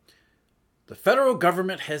The federal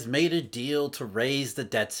government has made a deal to raise the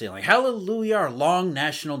debt ceiling. Hallelujah, our long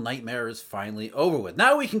national nightmare is finally over with.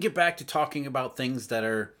 Now we can get back to talking about things that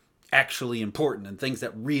are actually important and things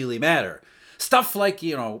that really matter. Stuff like,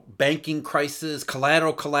 banking crisis,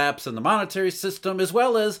 collateral collapse in the monetary system, as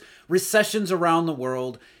well as recessions around the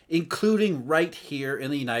world, including right here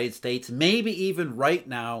in the United States, maybe even right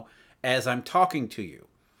now as I'm talking to you.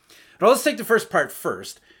 Now let's take the first part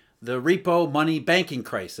first. The repo money banking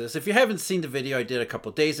crisis. If you haven't seen the video I did a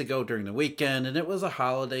couple days ago during the weekend, and it was a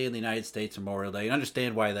holiday in the United States, Memorial Day, and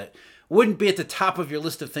understand why that wouldn't be at the top of your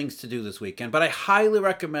list of things to do this weekend, but I highly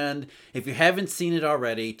recommend, if you haven't seen it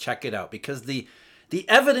already, check it out, because the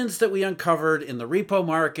evidence that we uncovered in the repo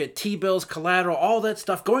market, T-bills, collateral, all that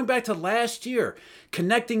stuff, going back to last year,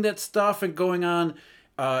 connecting that stuff and going on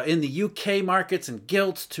in the UK markets and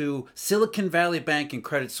gilts to Silicon Valley Bank and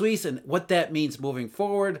Credit Suisse and what that means moving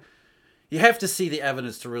forward. You have to see the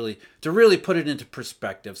evidence to really put it into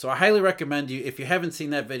perspective. So I highly recommend you, if you haven't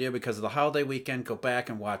seen that video because of the holiday weekend, go back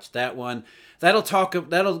and watch that one. That'll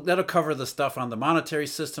cover the stuff on the monetary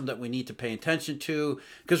system that we need to pay attention to.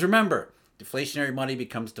 Because remember, deflationary money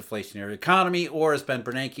becomes deflationary economy, or as Ben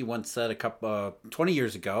Bernanke once said 20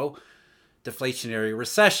 years ago, deflationary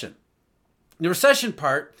recession. The recession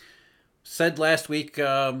part, said last week,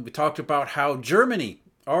 we talked about how Germany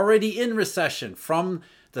already in recession from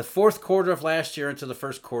the fourth quarter of last year into the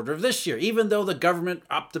first quarter of this year, even though the government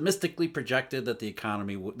optimistically projected that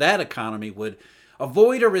that economy would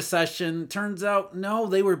avoid a recession. Turns out, no,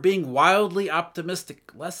 they were being wildly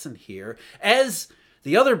optimistic. Lesson here, as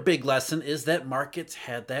the other big lesson is that markets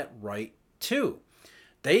had that right too.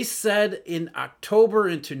 They said in October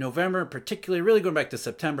into November, particularly really going back to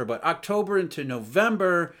September, but October into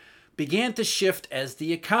November began to shift as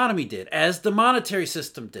the economy did, as the monetary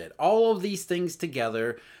system did. All of these things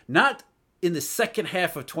together, not in the second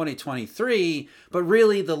half of 2023, but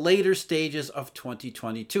really the later stages of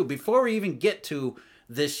 2022, before we even get to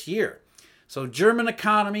this year. So German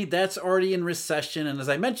economy, that's already in recession. And as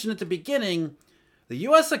I mentioned at the beginning, the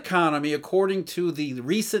U.S. economy, according to the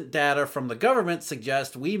recent data from the government,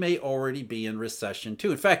 suggests we may already be in recession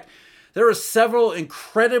too. In fact, there are several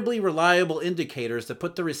incredibly reliable indicators that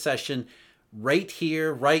put the recession right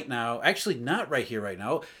here, right now. Actually, not right here, right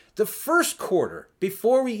now. The first quarter,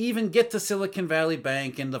 before we even get to Silicon Valley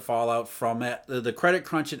Bank and the fallout from it, the credit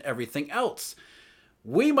crunch and everything else.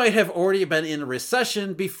 We might have already been in a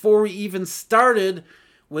recession before we even started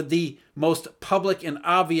with the most public and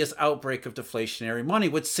obvious outbreak of deflationary money,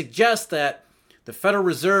 which suggests that the Federal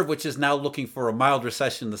Reserve, which is now looking for a mild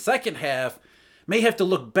recession in the second half, may have to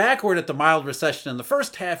look backward at the mild recession in the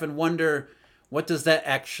first half and wonder, what does that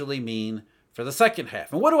actually mean for the second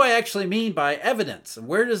half? And what do I actually mean by evidence? And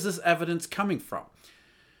where is this evidence coming from?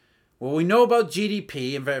 Well, we know about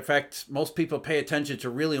GDP. In fact, most people pay attention to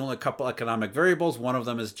really only a couple economic variables. One of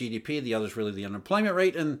them is GDP. The other is really the unemployment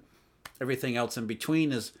rate. And everything else in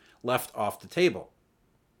between is left off the table.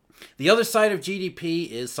 The other side of GDP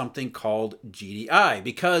is something called GDI,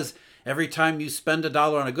 because every time you spend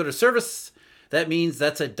 $1 on a good or service, that means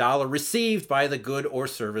that's $1 received by the good or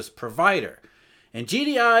service provider. And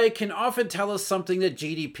GDI can often tell us something that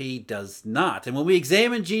GDP does not. And when we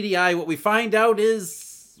examine GDI, what we find out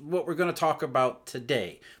is what we're going to talk about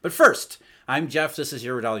today. But first, I'm Jeff. This is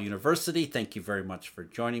Eurodollar University. Thank you very much for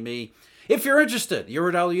joining me. If you're interested,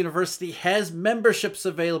 Eurodollar University has memberships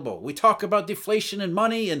available. We talk about deflation and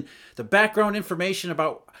money and the background information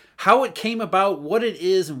about how it came about, what it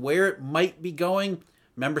is, and where it might be going.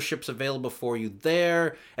 Memberships available for you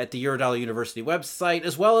there at the Eurodollar University website,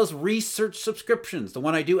 as well as research subscriptions. The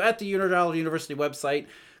one I do at the Eurodollar University website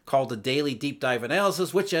called the Daily Deep Dive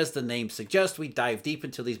Analysis, which, as the name suggests, we dive deep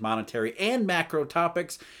into these monetary and macro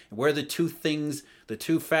topics, where the two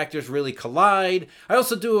factors really collide. I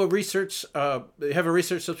also do have a research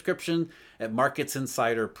subscription at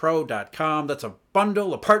marketsinsiderpro.com. That's a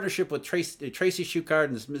bundle, a partnership with Tracy Shuchard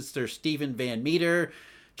and Mr. Stephen Van Meter.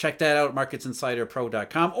 Check that out at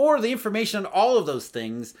marketsinsiderpro.com, or the information on all of those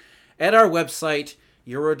things at our website,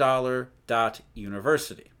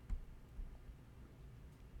 eurodollar.university.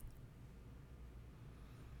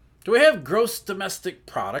 Do we have gross domestic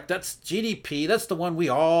product? That's GDP. That's the one we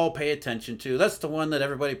all pay attention to. That's the one that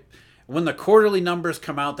everybody, when the quarterly numbers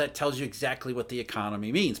come out, that tells you exactly what the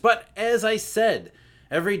economy means. But as I said,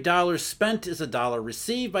 every dollar spent is a dollar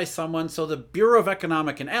received by someone. So the Bureau of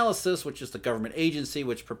Economic Analysis, which is the government agency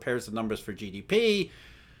which prepares the numbers for GDP,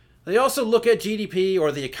 they also look at GDP,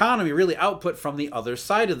 or the economy, really output from the other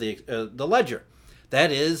side of the ledger.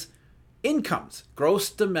 That is incomes,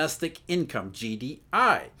 gross domestic income,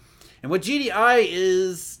 GDI. And what GDI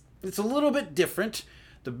is, it's a little bit different.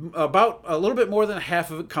 About a little bit more than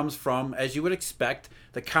half of it comes from, as you would expect,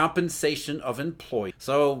 the compensation of employees.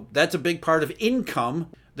 So that's a big part of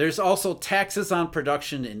income. There's also taxes on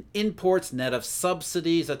production and imports, net of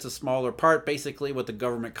subsidies. That's a smaller part, basically what the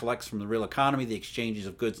government collects from the real economy, the exchanges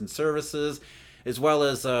of goods and services, as well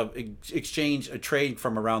as trade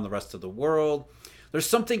from around the rest of the world. There's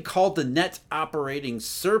something called the net operating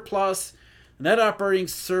surplus. Net operating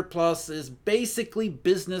surplus is basically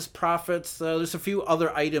business profits. There's a few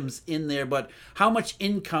other items in there, but how much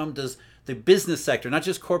income does the business sector, not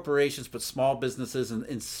just corporations, but small businesses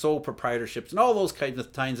and sole proprietorships and all those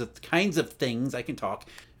kinds of things, I can talk.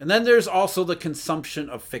 And then there's also the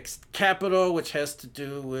consumption of fixed capital, which has to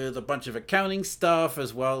do with a bunch of accounting stuff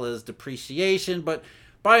as well as depreciation. But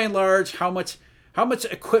by and large, how much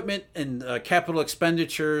equipment and capital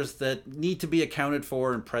expenditures that need to be accounted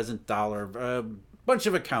for in present dollar, a bunch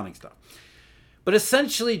of accounting stuff. But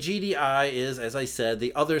essentially, GDI is, as I said,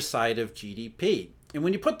 the other side of GDP. And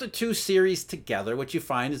when you put the two series together, what you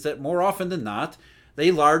find is that more often than not, they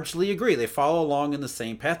largely agree. They follow along in the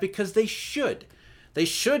same path because they should. They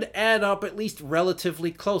should add up at least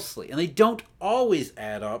relatively closely. And they don't always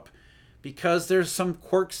add up because there's some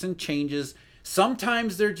quirks and changes.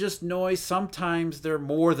 Sometimes they're just noise. Sometimes they're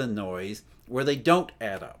more than noise where they don't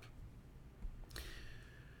add up.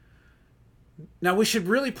 Now, we should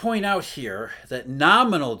really point out here that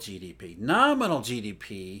nominal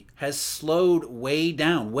GDP has slowed way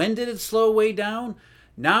down. When did it slow way down?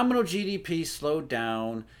 Nominal GDP slowed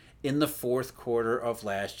down in the fourth quarter of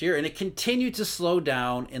last year, and it continued to slow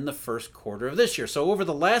down in the first quarter of this year. So over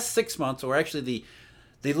the last 6 months, or actually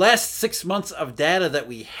the last 6 months of data that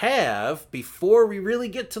we have before we really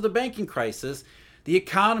get to the banking crisis, the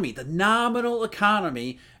economy, the nominal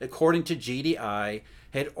economy, according to GDI,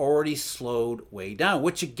 had already slowed way down,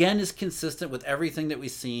 which again is consistent with everything that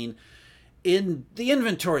we've seen in the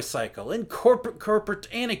inventory cycle, in corporate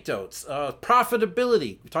anecdotes,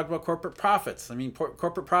 profitability. We talked about corporate profits. I mean,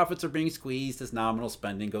 corporate profits are being squeezed as nominal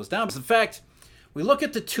spending goes down. In fact, we look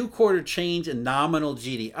at the 2-quarter change in nominal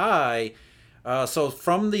GDI. So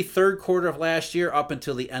from the third quarter of last year up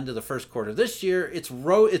until the end of the first quarter of this year, it's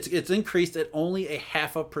increased at only a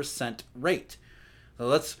 0.5% rate. So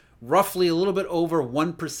that's roughly a little bit over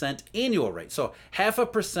 1% annual rate. So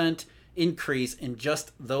 0.5% increase in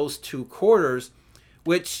just those 2 quarters,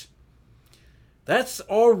 which that's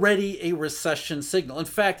already a recession signal. In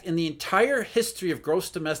fact, in the entire history of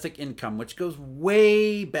gross domestic income, which goes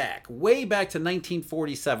way back to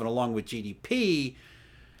 1947 along with GDP,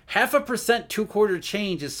 0.5% 2-quarter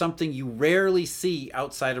change is something you rarely see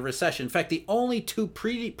outside of recession. In fact, the only two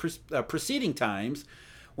preceding times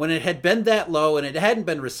when it had been that low and it hadn't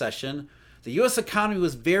been recession, the U.S. economy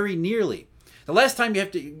was very nearly. The last time, you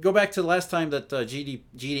have to go back to the last time that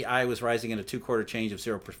GDI was rising in a 2-quarter change of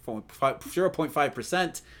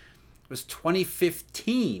 0.5% was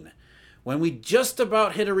 2015, when we just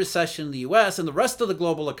about hit a recession in the U.S. and the rest of the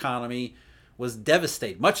global economy was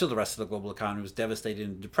devastated. Much of the rest of the global economy was devastated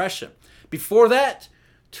in depression. Before that,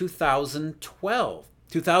 2012.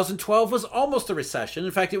 2012 was almost a recession.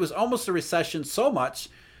 In fact, it was almost a recession so much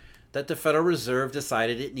that the Federal Reserve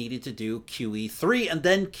decided it needed to do QE3 and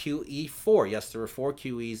then QE4. Yes, there were 4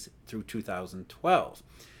 QEs through 2012.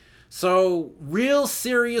 So real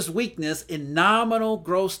serious weakness in nominal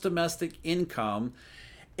gross domestic income.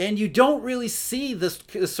 And you don't really see this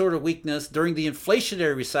sort of weakness during the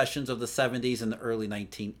inflationary recessions of the 70s and the early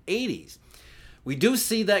 1980s. We do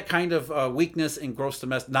see that kind of weakness in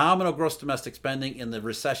nominal gross domestic spending in the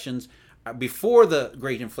recessions before the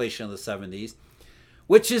Great Inflation of the 70s,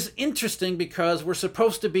 which is interesting because we're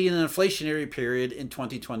supposed to be in an inflationary period in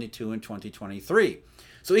 2022 and 2023.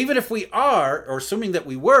 So even if we are, or assuming that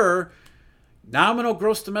we were, nominal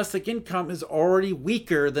gross domestic income is already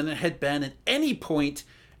weaker than it had been at any point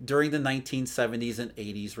during the 1970s and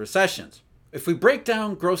 80s recessions. If we break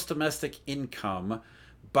down gross domestic income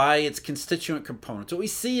by its constituent components, what we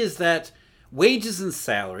see is that wages and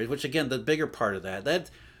salaries, which again, the bigger part of that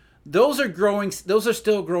those are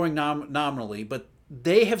still growing nominally, but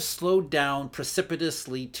they have slowed down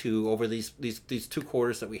precipitously too over these 2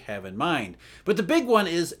 quarters that we have in mind. But the big one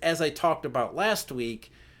is, as I talked about last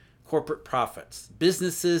week, corporate profits.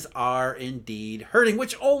 Businesses are indeed hurting,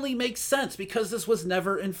 which only makes sense because this was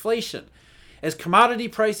never inflation. As commodity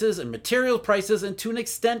prices and material prices, and to an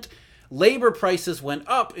extent, labor prices went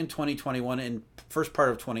up in 2021 and first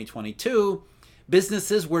part of 2022,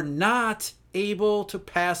 businesses were not able to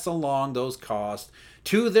pass along those costs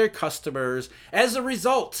to their customers. As a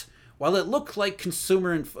result, while it looked like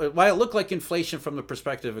inflation from the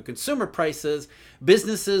perspective of consumer prices,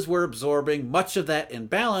 businesses were absorbing much of that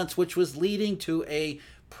imbalance, which was leading to a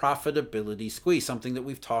profitability squeeze, something that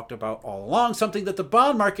we've talked about all along, something that the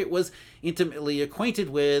bond market was intimately acquainted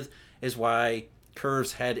with, is why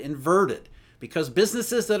curves had inverted. Because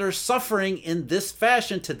businesses that are suffering in this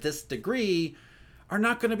fashion to this degree are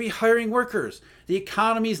not going to be hiring workers. The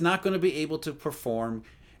economy is not going to be able to perform.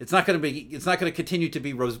 It's not going to continue to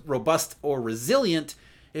be robust or resilient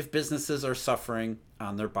if businesses are suffering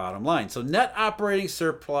on their bottom line. So net operating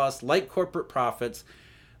surplus, like corporate profits,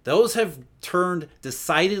 those have turned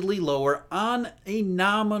decidedly lower on a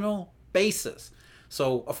nominal basis.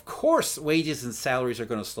 So of course wages and salaries are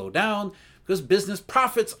going to slow down because business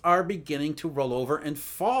profits are beginning to roll over and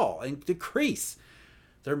fall and decrease.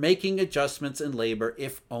 They're making adjustments in labor,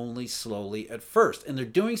 if only slowly at first. And they're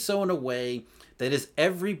doing so in a way that is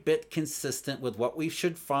every bit consistent with what we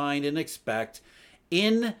should find and expect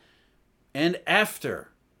in and after,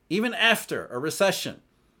 even after a recession.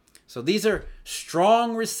 So these are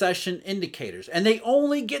strong recession indicators, and they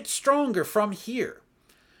only get stronger from here.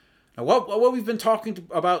 Now, what we've been talking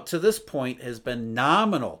about to this point has been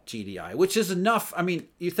nominal GDI, which is enough. I mean,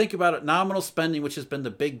 you think about it, nominal spending, which has been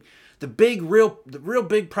the real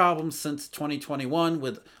big problem since 2021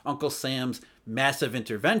 with Uncle Sam's massive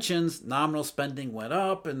interventions. Nominal spending went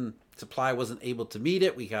up and supply wasn't able to meet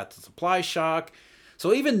it. We got the supply shock.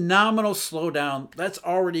 So even nominal slowdown, that's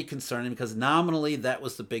already concerning because nominally that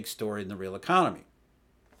was the big story in the real economy.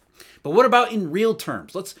 But what about in real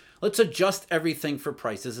terms? Let's adjust everything for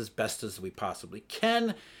prices as best as we possibly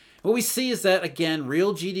can. What we see is that, again,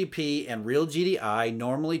 real GDP and real GDI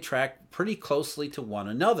normally track pretty closely to one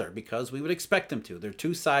another because we would expect them to. They're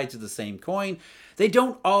two sides of the same coin. They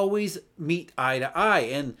don't always meet eye to eye.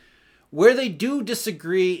 And where they do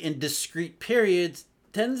disagree in discrete periods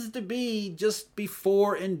tends to be just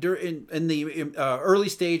before and in the early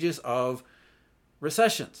stages of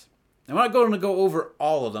recessions. I'm not going to go over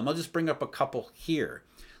all of them. I'll just bring up a couple here.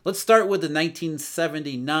 Let's start with the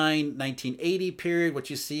 1979-1980 period. What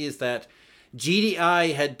you see is that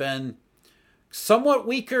GDI had been somewhat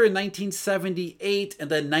weaker in 1978,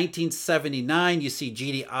 and then 1979, you see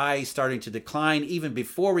GDI starting to decline even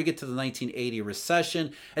before we get to the 1980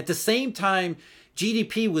 recession. At the same time,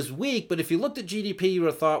 GDP was weak, but if you looked at GDP, you would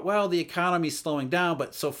have thought, well, the economy's slowing down,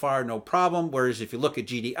 but so far, no problem. Whereas if you look at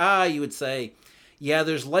GDI, you would say, yeah,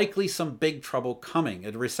 there's likely some big trouble coming,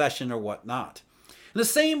 a recession or whatnot. And the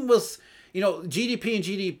same was, GDP and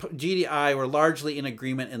GDI were largely in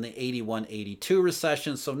agreement in the 81-82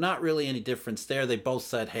 recession, so not really any difference there. They both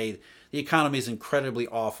said, hey, the economy is incredibly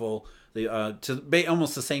awful, to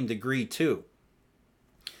almost the same degree, too.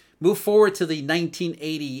 Move forward to the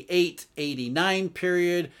 1988-89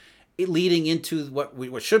 period, leading into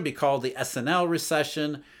what should be called the S&L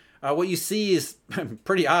recession. What you see is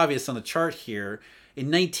pretty obvious on the chart here. In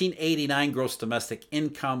 1989, gross domestic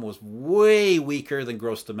income was way weaker than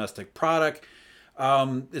gross domestic product.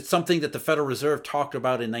 It's something that the Federal Reserve talked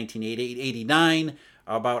about in 1988-89,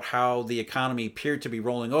 about how the economy appeared to be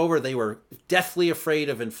rolling over. They were deathly afraid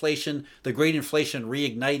of inflation, the great inflation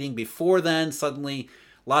reigniting before then. Suddenly,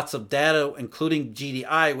 lots of data, including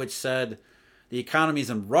GDI, which said the economy is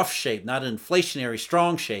in rough shape, not an inflationary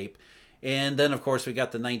strong shape. And then, of course, we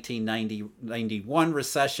got the 1990-91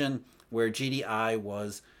 recession, where GDI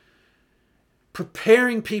was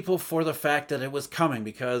preparing people for the fact that it was coming.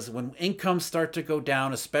 Because when incomes start to go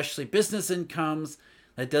down, especially business incomes,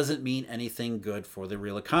 that doesn't mean anything good for the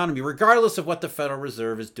real economy, regardless of what the Federal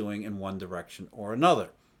Reserve is doing in one direction or another.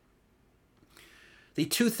 The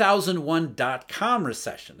 2001 dot-com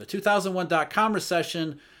recession. The 2001 dot-com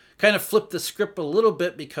recession kind of flipped the script a little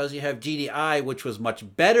bit because you have GDI, which was much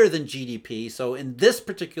better than GDP. So in this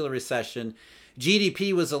particular recession,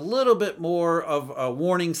 GDP was a little bit more of a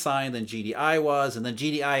warning sign than GDI was. And then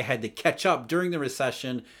GDI had to catch up during the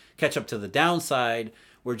recession, catch up to the downside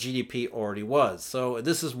where GDP already was. So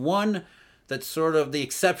this is one that's sort of the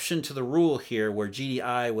exception to the rule here, where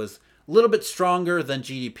GDI was a little bit stronger than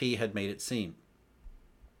GDP had made it seem.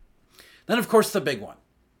 Then, of course, the big one,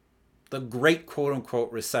 the great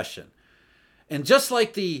quote-unquote recession. And just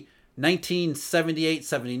like the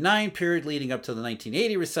 1978-79 period leading up to the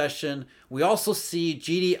 1980 recession, we also see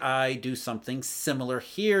GDI do something similar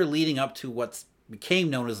here leading up to what became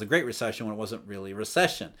known as the Great Recession when it wasn't really a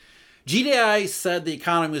recession. GDI said the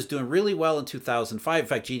economy was doing really well in 2005. In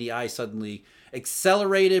fact, GDI suddenly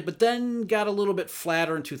accelerated, but then got a little bit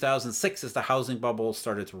flatter in 2006 as the housing bubble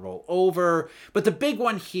started to roll over. But the big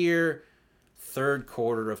one here, third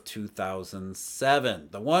quarter of 2007,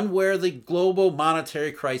 the one where the global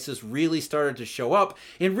monetary crisis really started to show up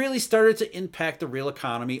and really started to impact the real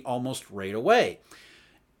economy almost right away.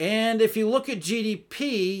 And if you look at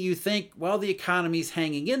GDP, you think, well, the economy's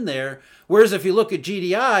hanging in there. Whereas if you look at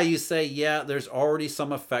GDI, you say, yeah, there's already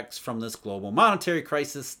some effects from this global monetary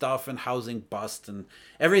crisis stuff and housing bust and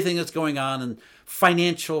everything that's going on and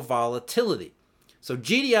financial volatility. So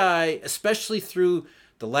GDI, especially through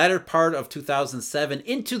the latter part of 2007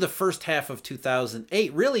 into the first half of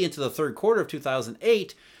 2008, really into the third quarter of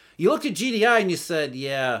 2008, you looked at GDI and you said,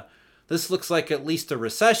 yeah, this looks like at least a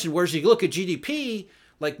recession. Whereas you look at GDP,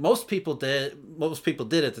 like most people did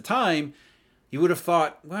at the time, you would have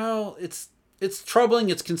thought, well, it's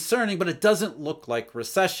troubling, it's concerning, but it doesn't look like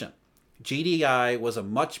recession. GDI was a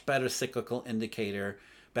much better cyclical indicator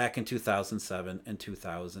back in 2007 and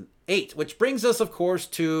 2008, which brings us, of course,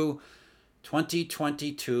 to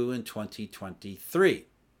 2022 and 2023.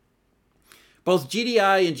 Both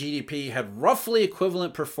GDI and GDP had roughly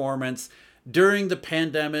equivalent performance during the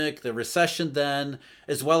pandemic, the recession then,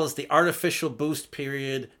 as well as the artificial boost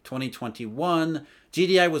period 2021.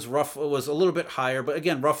 GDI was a little bit higher, but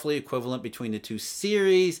again, roughly equivalent between the two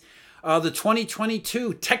series. The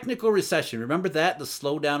 2022 technical recession, remember that? The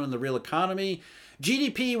slowdown in the real economy.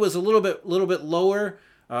 GDP was a little bit lower,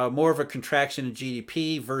 more of a contraction in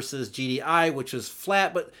GDP versus GDI, which was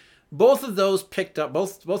flat, but both of those picked up,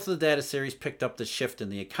 both of the data series picked up the shift in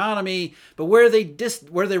the economy. But where they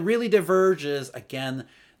really diverge is, again,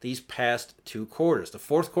 these past two quarters. The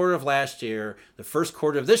fourth quarter of last year, the first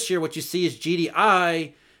quarter of this year, what you see is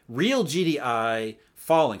GDI, real GDI,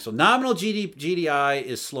 falling. So nominal GDI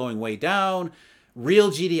is slowing way down. Real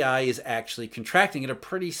GDI is actually contracting at a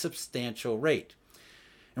pretty substantial rate.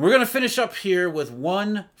 And we're going to finish up here with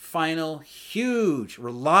one final huge,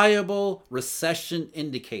 reliable recession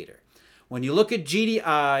indicator. When you look at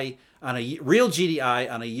GDI real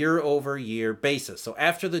GDI on a year-over-year basis. So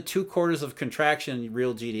after the 2 quarters of contraction in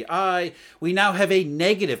real GDI, we now have a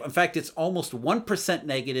negative. In fact, it's almost 1%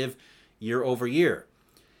 negative year-over-year.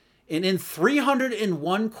 And in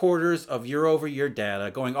 301 quarters of year-over-year data,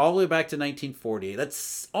 going all the way back to 1940,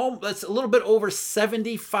 that's a little bit over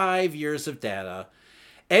 75 years of data.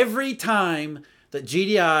 Every time that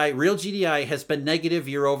GDI, real GDI, has been negative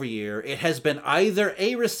year-over-year, it has been either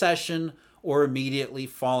a recession or immediately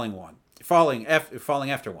falling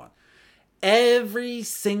after one. Every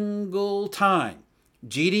single time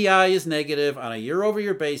GDI is negative on a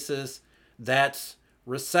year-over-year basis, that's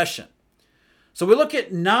recession. So we look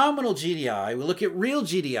at nominal GDI, we look at real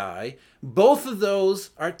GDI, both of those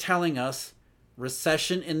are telling us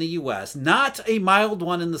recession in the US. Not a mild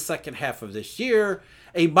one in the second half of this year,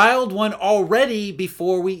 a mild one already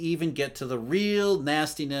before we even get to the real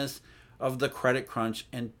nastiness of the credit crunch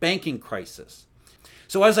and banking crisis.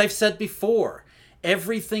 So as I've said before,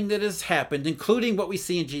 everything that has happened, including what we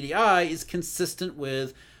see in GDI, is consistent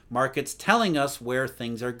with markets telling us where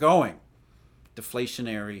things are going.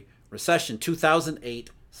 Deflationary recession,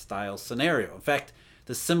 2008 style scenario. In fact,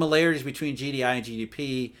 the similarities between GDI and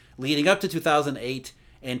GDP leading up to 2008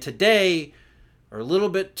 and today are a little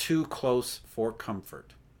bit too close for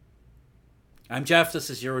comfort. I'm Jeff.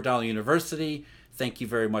 This is Eurodollar University. Thank you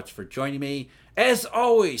very much for joining me. As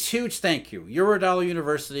always, huge thank you. Eurodollar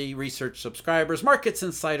University research subscribers,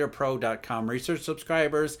 MarketsInsiderPro.com research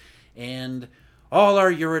subscribers, and all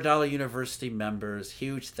our Eurodollar University members.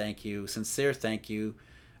 Huge thank you. Sincere thank you.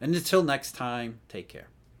 And until next time, take care.